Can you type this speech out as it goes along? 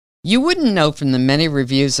You wouldn't know from the many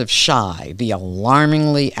reviews of Shy, the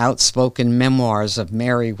alarmingly outspoken memoirs of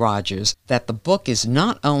Mary Rodgers, that the book is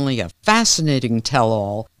not only a fascinating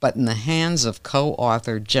tell-all, but in the hands of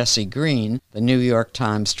co-author Jesse Green, the New York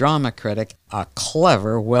Times drama critic, a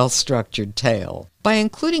clever, well-structured tale. By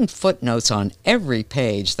including footnotes on every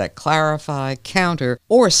page that clarify, counter,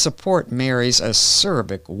 or support Mary's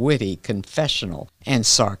acerbic, witty, confessional, and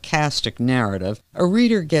sarcastic narrative, a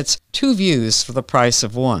reader gets two views for the price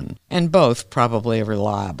of one, and both probably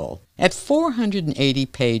reliable. At 480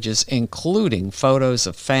 pages, including photos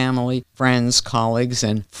of family, friends, colleagues,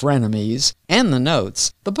 and frenemies, and the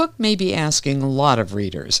notes, the book may be asking a lot of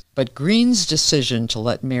readers, but Green's decision to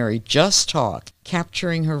let Mary just talk,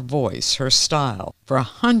 capturing her voice, her style, for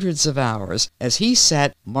hundreds of hours as he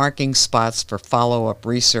sat marking spots for follow-up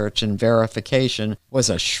research and verification, was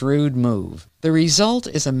a shrewd move. The result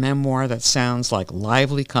is a memoir that sounds like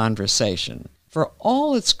lively conversation. For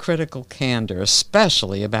all its critical candor,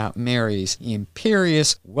 especially about Mary's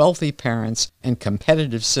imperious, wealthy parents and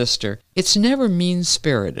competitive sister, it's never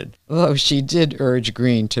mean-spirited, though she did urge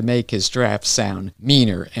Green to make his draft sound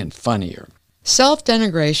meaner and funnier.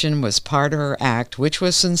 Self-denigration was part of her act, which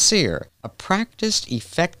was sincere, a practiced,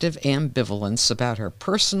 effective ambivalence about her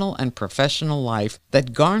personal and professional life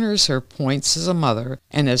that garners her points as a mother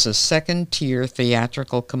and as a second-tier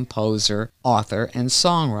theatrical composer, author, and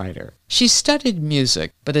songwriter. She studied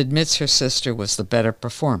music, but admits her sister was the better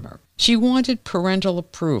performer. She wanted parental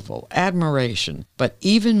approval, admiration, but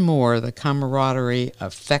even more the camaraderie,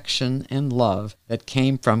 affection, and love that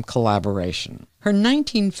came from collaboration. Her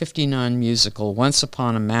 1959 musical Once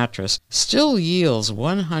Upon a Mattress still yields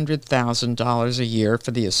 $100,000 a year for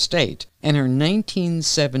the estate, and her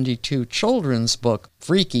 1972 children's book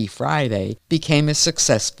Freaky Friday became a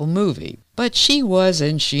successful movie. But she was,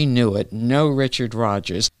 and she knew it, no Richard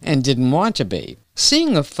Rodgers, and didn't want to be.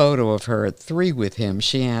 Seeing a photo of her at 3 with him,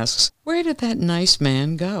 she asks, "Where did that nice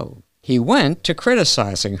man go?" He went to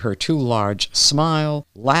criticizing her too large smile,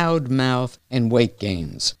 loud mouth, and weight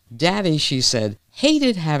gains. Daddy, she said,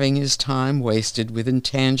 hated having his time wasted with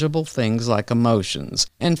intangible things like emotions,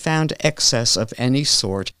 and found excess of any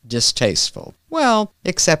sort distasteful. Well,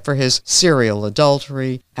 except for his serial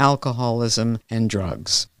adultery, alcoholism, and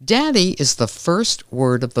drugs. Daddy is the first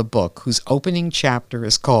word of the book, whose opening chapter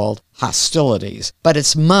is called Hostilities, but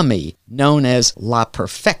it's Mummy, known as La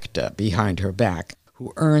Perfecta behind her back,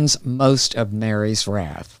 who earns most of Mary's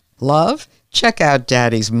wrath. Love? Check out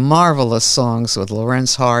Daddy's marvelous songs with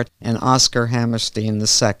Lorenz Hart and Oscar Hammerstein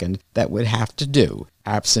II that would have to do,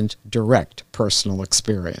 absent direct personal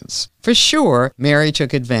experience. For sure, Mary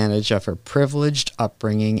took advantage of her privileged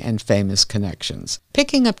upbringing and famous connections.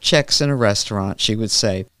 Picking up checks in a restaurant, she would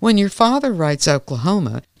say, "When your father writes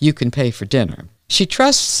Oklahoma, you can pay for dinner." She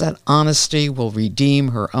trusts that honesty will redeem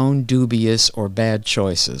her own dubious or bad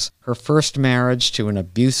choices, her first marriage to an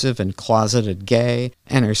abusive and closeted gay,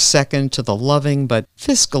 and her second to the loving but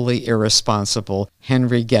fiscally irresponsible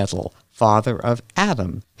Henry Gettle, father of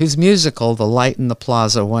Adam, whose musical The Light in the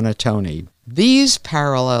Plaza won a Tony. These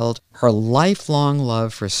paralleled her lifelong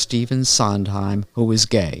love for Stephen Sondheim, who was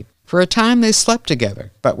gay. For a time they slept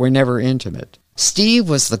together, but were never intimate. Steve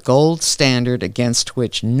was the gold standard against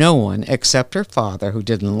which no one, except her father, who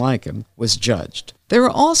didn't like him, was judged. There were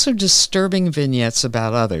also disturbing vignettes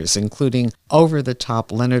about others, including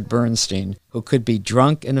over-the-top Leonard Bernstein, who could be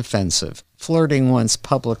drunk and offensive, flirting once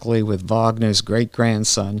publicly with Wagner's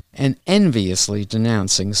great-grandson, and enviously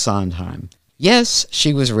denouncing Sondheim. Yes,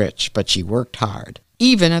 she was rich, but she worked hard,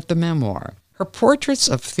 even at the memoir. Her portraits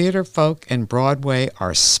of theater folk and Broadway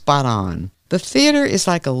are spot on. The theater is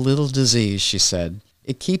like a little disease, she said.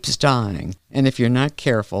 It keeps dying, and if you're not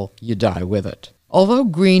careful, you die with it. Although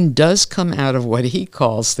Green does come out of what he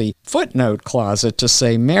calls the footnote closet to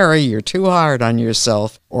say, "Mary, you're too hard on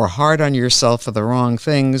yourself," or hard on yourself for the wrong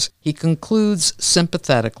things, he concludes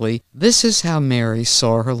sympathetically, "This is how Mary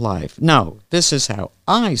saw her life. No, this is how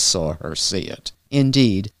I saw her see it."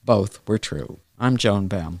 Indeed, both were true. I'm Joan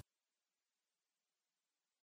Baum.